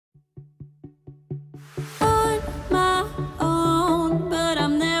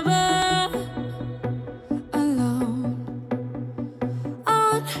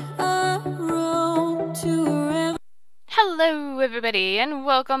everybody, and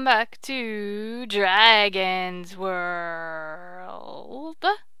welcome back to Dragon's World.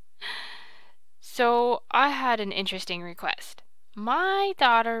 So, I had an interesting request. My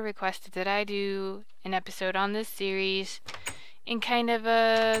daughter requested that I do an episode on this series in kind of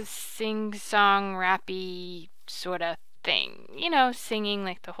a sing-song, rappy sort of thing. You know, singing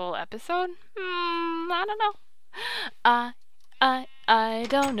like the whole episode? I don't know. I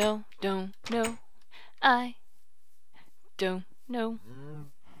don't know, I don't know.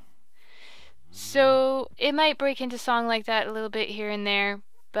 So it might break into song like that a little bit here and there,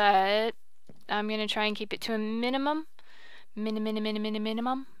 but I'm gonna try and keep it to a minimum.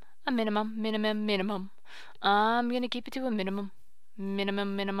 Minimum. I'm gonna keep it to a minimum.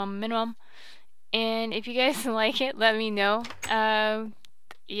 Minimum. And if you guys like it, let me know.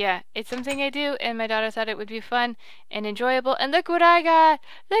 Yeah, it's something I do, and my daughter thought it would be fun and enjoyable. And look what I got!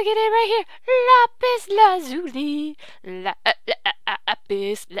 Look at it right here! Lapis lazuli,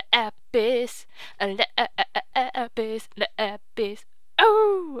 lapis.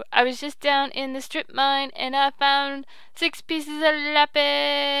 Oh! I was just down in the strip mine, and I found 6 pieces of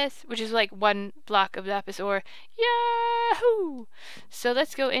lapis, which is like 1 block of lapis ore. Yahoo! So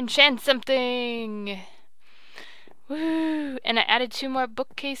let's go enchant something. Woo! And I added 2 more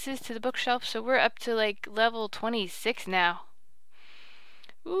bookcases to the bookshelf, so we're up to like level 26 now.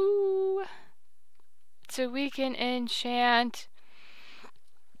 Ooh! So we can enchant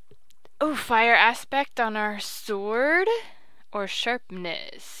fire aspect on our sword or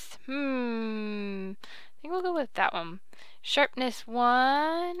sharpness. I think we'll go with that one. Sharpness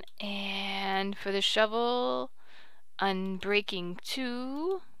 1, and for the shovel, unbreaking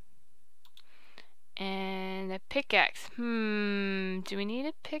 2. And a pickaxe. Do we need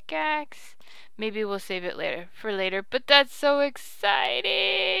a pickaxe? Maybe we'll save it for later. But that's so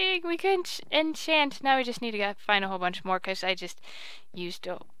exciting! We can enchant. Now we just need to find a whole bunch more because I just used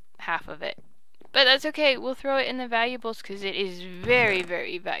half of it. But that's okay. We'll throw it in the valuables because it is very,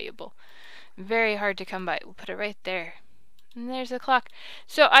 very valuable. Very hard to come by. We'll put it right there. And there's the clock.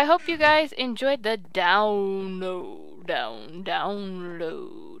 So I hope you guys enjoyed the download.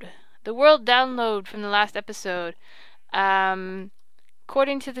 The world download from the last episode.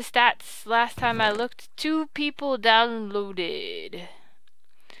 According to the stats, last time I looked, 2 people downloaded.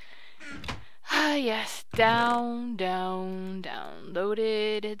 Yes,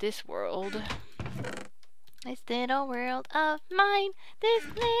 downloaded this world. This little world of mine. This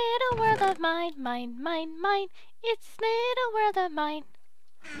little world of mine. Mine. It's little world of mine.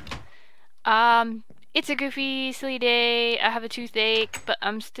 It's a goofy, silly day. I have a toothache, but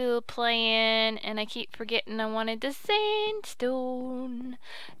I'm still playing, and I keep forgetting I wanted the sandstone.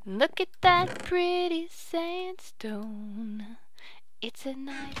 Look at that pretty sandstone. It's a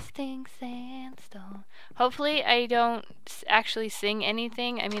nice thing, sandstone. Hopefully I don't actually sing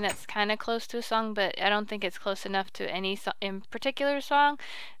anything. I mean, that's kind of close to a song, but I don't think it's close enough to any in particular song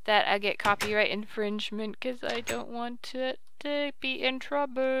that I get copyright infringement, because I don't want it to be in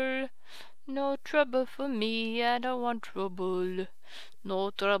trouble. No trouble for me, I don't want trouble.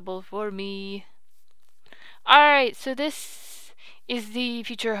 No trouble for me. Alright, so this is the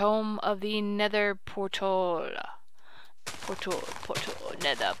future home of the nether portal.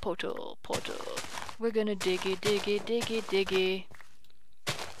 Nether portal. We're gonna dig it. Dig.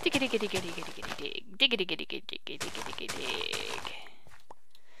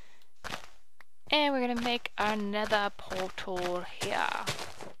 And we're gonna make our nether portal here.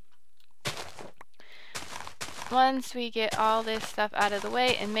 Once we get all this stuff out of the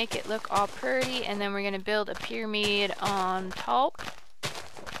way and make it look all pretty, and then we're going to build a pyramid on top.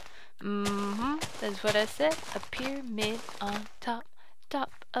 That's what I said. A pyramid on top.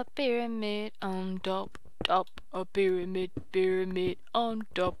 A pyramid on top. A pyramid on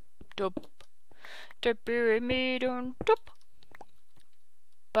top. The pyramid on top.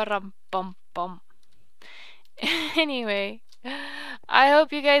 Ba-dum-bum-bum. Anyway, I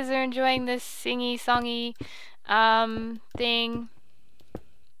hope you guys are enjoying this singy-songy thing.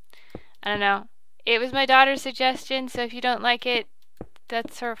 I don't know. It was my daughter's suggestion, so if you don't like it,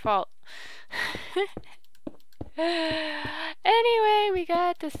 that's her fault. Anyway, we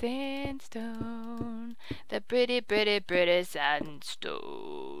got the sandstone. The pretty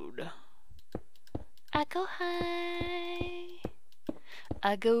sandstone. I go high.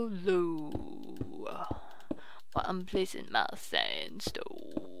 I go low. While I'm placing my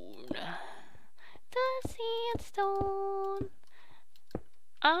sandstone. The sandstone.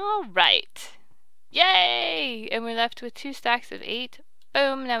 Alright. Yay! And we're left with 2 stacks of 8.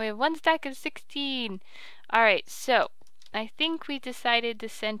 Boom, now we have 1 stack of 16. Alright, so I think we decided the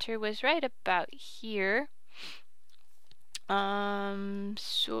center was right about here. So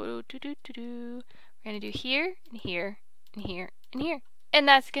we're gonna do here and here and here and here, and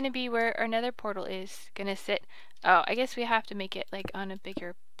that's gonna be where our nether portal is gonna sit. Oh, I guess we have to make it like on a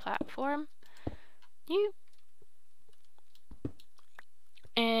bigger platform. You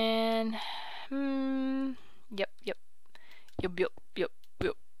and yep.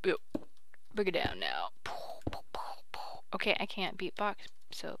 Bring it down now. Okay, I can't beatbox,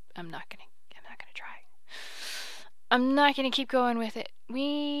 so I'm not gonna try. I'm not gonna keep going with it.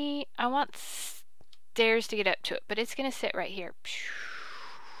 I want stairs to get up to it, but it's gonna sit right here.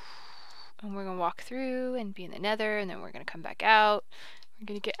 And we're gonna walk through and be in the nether, and then we're gonna come back out. We're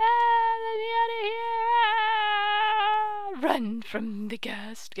gonna get let me out of here! Run from the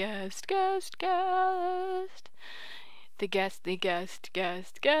ghast. The ghast.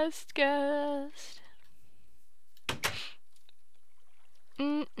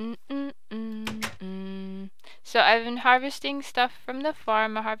 So I've been harvesting stuff from the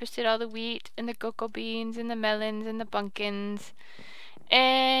farm. I harvested all the wheat and the cocoa beans and the melons and the pumpkins.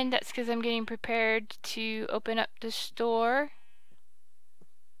 And that's because I'm getting prepared to open up the store.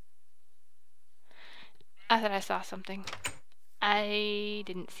 I thought I saw something. I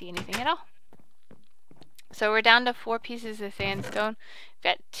didn't see anything at all. So we're down to 4 pieces of sandstone. We've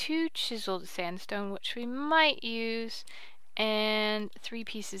got 2 chiseled sandstone, which we might use, and 3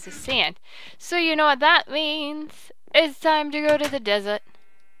 pieces of sand. So you know what that means. It's time to go to the desert.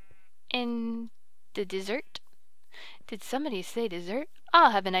 And the dessert? Did somebody say dessert?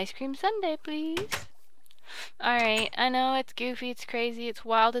 I'll have an ice cream sundae, please. Alright, I know it's goofy, it's crazy, it's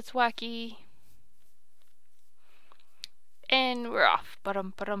wild, it's wacky. And we're off.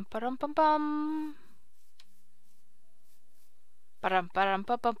 Ba-dum-ba-dum-ba-dum-bum-bum.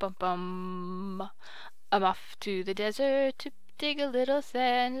 Ba-dum-ba-dum-ba-bum-bum-bum. I'm off to the desert to dig a little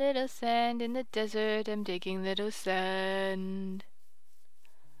sand in the desert. I'm digging little sand.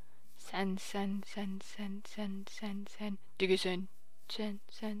 Sand. Dig a sand.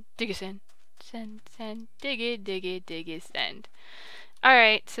 Dig a sand. Sand. Dig it, sand.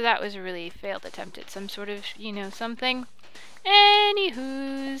 Alright, so that was a really failed attempt at some sort of, something.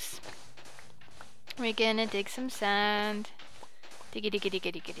 Anywho's, we're gonna dig some sand. Dig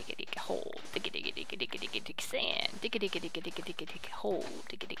hole. Dig sand. Dig hole.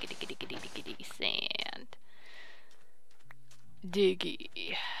 Dig sand.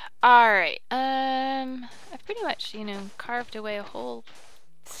 Diggy. Alright, I've pretty much, carved away a whole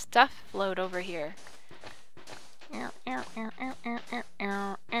stuff load over here.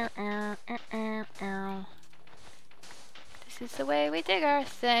 This is the way we dig our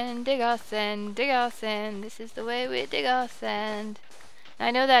sand, dig our sand. This is the way we dig our sand. Now,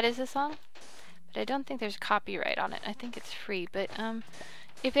 I know that is a song, but I don't think there's copyright on it. I think it's free, but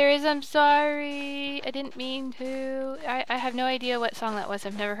if there is, I'm sorry. I didn't mean to. I have no idea what song that was.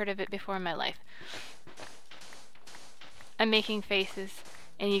 I've never heard of it before in my life. I'm making faces,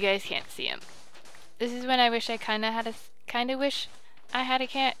 and you guys can't see them. This is when I wish I kind of had a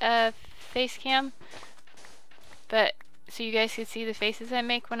face cam, but so you guys could see the faces I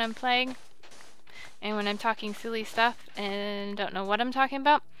make when I'm playing and when I'm talking silly stuff and don't know what I'm talking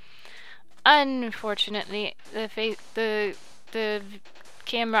about. Unfortunately, the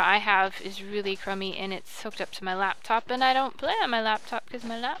camera I have is really crummy and it's hooked up to my laptop, and I don't play on my laptop because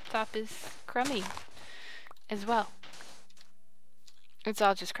my laptop is crummy as well. It's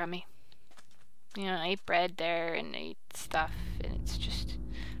all just crummy. I ate bread there and ate stuff, and it's just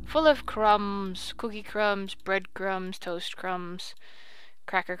full of crumbs, cookie crumbs, bread crumbs, toast crumbs,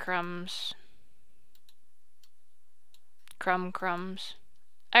 cracker crumbs, crumbs.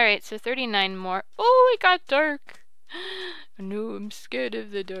 Alright, so 39 more. Oh, it got dark. No, I'm scared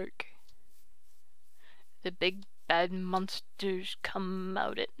of the dark. The big bad monsters come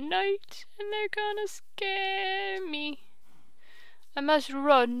out at night, and they're gonna scare me. I must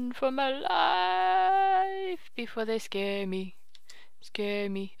run for my life before they scare me.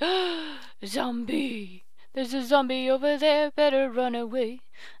 Zombie! There's a zombie over there, better run away.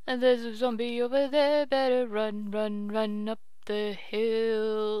 And there's a zombie over there, better run up the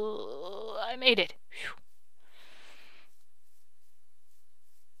hill. I made it. Whew.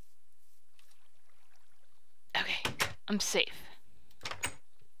 Okay, I'm safe.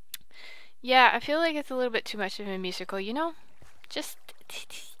 Yeah, I feel like it's a little bit too much of a musical, Just...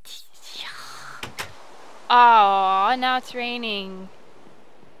 Oh, now it's raining.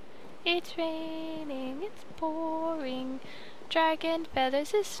 It's raining, it's pouring.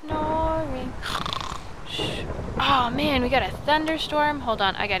 DragnFeathers is snoring. Oh man, we got a thunderstorm. Hold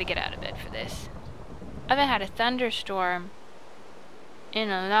on, I gotta get out of bed for this. I haven't had a thunderstorm in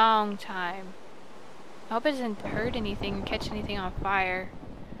a long time. I hope it doesn't hurt anything or catch anything on fire.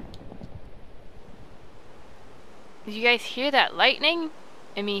 Did you guys hear that lightning?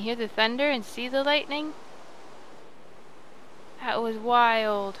 I mean, hear the thunder and see the lightning? That was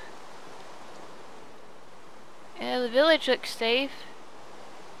wild. Yeah, the village looks safe.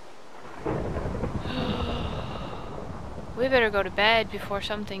 We better go to bed before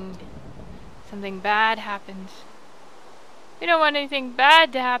something bad happens. We don't want anything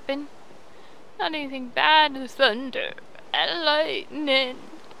bad to happen. Not anything bad with thunder and lightning.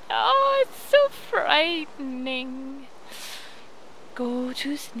 Oh, it's so frightening. Go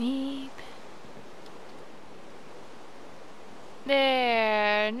to sleep.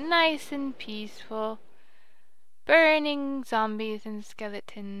 There, nice and peaceful. Burning zombies and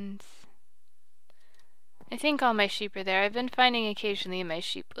skeletons. I think all my sheep are there. I've been finding occasionally my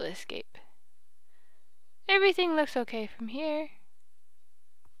sheep will escape. Everything looks okay from here.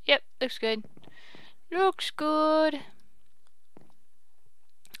 Yep, looks good. Looks good.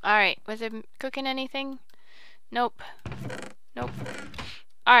 Alright, was I cooking anything? Nope. Nope.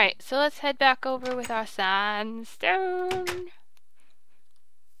 Alright, so let's head back over with our sandstone.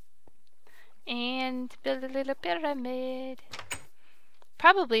 And build a little pyramid.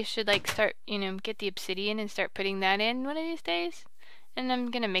 Probably should like start, you know, get the obsidian and start putting that in one of these days. And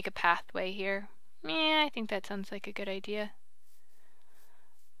I'm gonna make a pathway here. Yeah, I think that sounds like a good idea.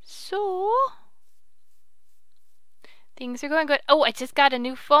 So, things are going good. Oh, I just got a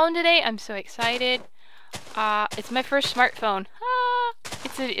new phone today. I'm so excited. It's my first smartphone.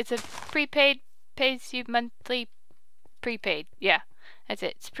 It's a prepaid, pays you monthly prepaid. Yeah, that's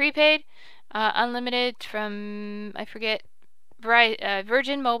it. It's prepaid, unlimited from, I forget,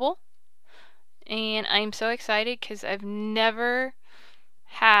 Virgin Mobile. And I'm so excited because I've never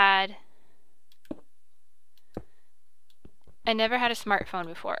had a smartphone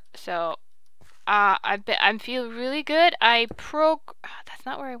before. So I feel really good. That's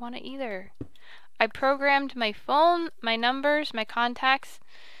not where I want it either. I programmed my phone, my numbers, my contacts,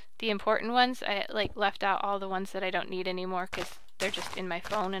 the important ones. I like left out all the ones that I don't need anymore because they're just in my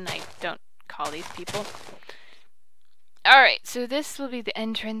phone and I don't call these people. Alright, so this will be the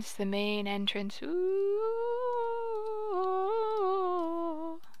entrance, the main entrance. Ooh.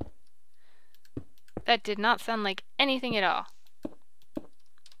 That did not sound like anything at all.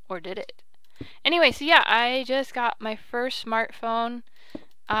 Or did it? Anyway, so yeah, I just got my first smartphone.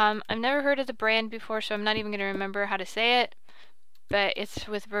 I've never heard of the brand before, so I'm not even going to remember how to say it. But it's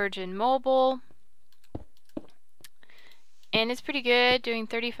with Virgin Mobile. And it's pretty good, doing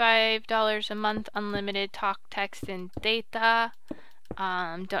 $35 a month, unlimited talk, text, and data.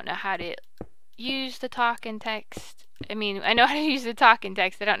 Don't know how to use the talk and text. I mean, I know how to use the talk and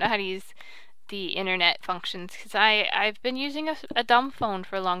text. I don't know how to use the internet functions because I've been using a dumb phone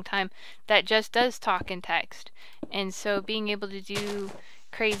for a long time that just does talk and text. And so being able to do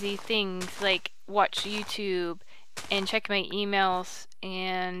crazy things like watch YouTube and check my emails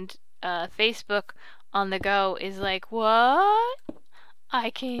and Facebook on the go is like, what? I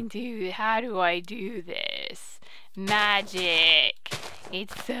can do, how do I do this? Magic.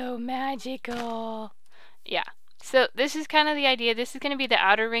 It's so magical. Yeah. So this is kind of the idea. This is going to be the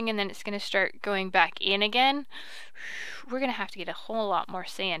outer ring and then it's going to start going back in again. We're going to have to get a whole lot more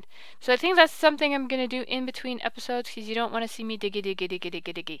sand. So I think that's something I'm going to do in between episodes because you don't want to see me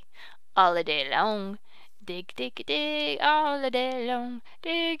diggy all the day long. Dig all the day long.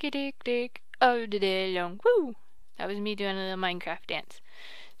 Dig all the day long. Woo! That was me doing a little Minecraft dance.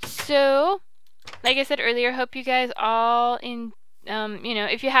 So, like I said earlier, hope you guys all you know,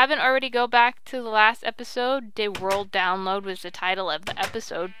 if you haven't already, go back to the last episode. The world download was the title of the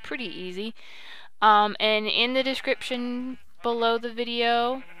episode. Pretty easy. And in the description below the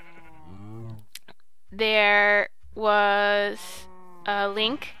video, there was a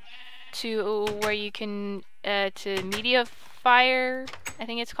link to where you can, to Mediafire, I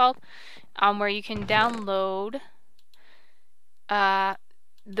think it's called, where you can download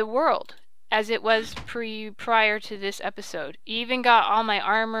the world as it was prior to this episode. Even got all my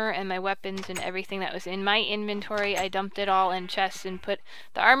armor and my weapons and everything that was in my inventory. I dumped it all in chests and put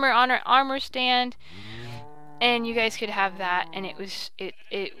the armor on our armor stand, and you guys could have that, and it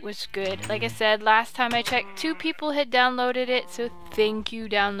was good. Like I said, last time I checked, 2 people had downloaded it, so thank you,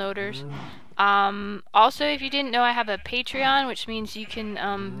 downloaders. Also, if you didn't know, I have a Patreon, which means you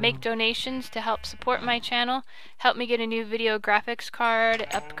can make donations to help support my channel, help me get a new video graphics card,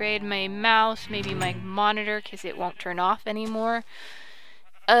 upgrade my mouse, maybe my monitor because it won't turn off anymore.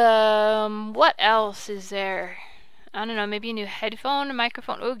 What else is there? I don't know, maybe a new headphone, a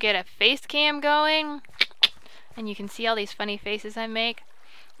microphone. Oh, get a face cam going, and you can see all these funny faces I make,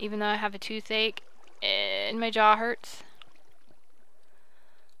 even though I have a toothache. and my jaw hurts.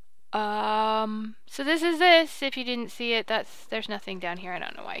 So this is this. If you didn't see it, there's nothing down here. I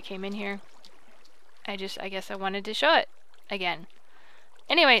don't know why I came in here. I guess I wanted to show it again.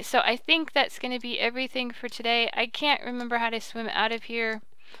 Anyway, so I think that's going to be everything for today. I can't remember how to swim out of here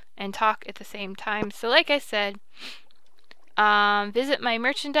and talk at the same time. So like I said, visit my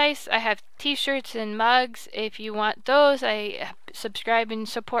merchandise. I have t-shirts and mugs. If you want those, I subscribe and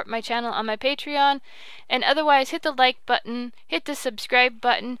support my channel on my Patreon. And otherwise, hit the like button, hit the subscribe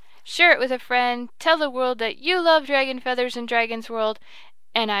button, share it with a friend, tell the world that you love DragnFeathers and Dragon's World,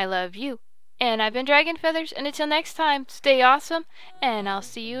 and I love you. And I've been DragnFeathers, and until next time, stay awesome, and I'll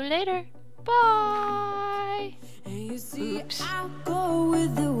see you later. Bye! Oops.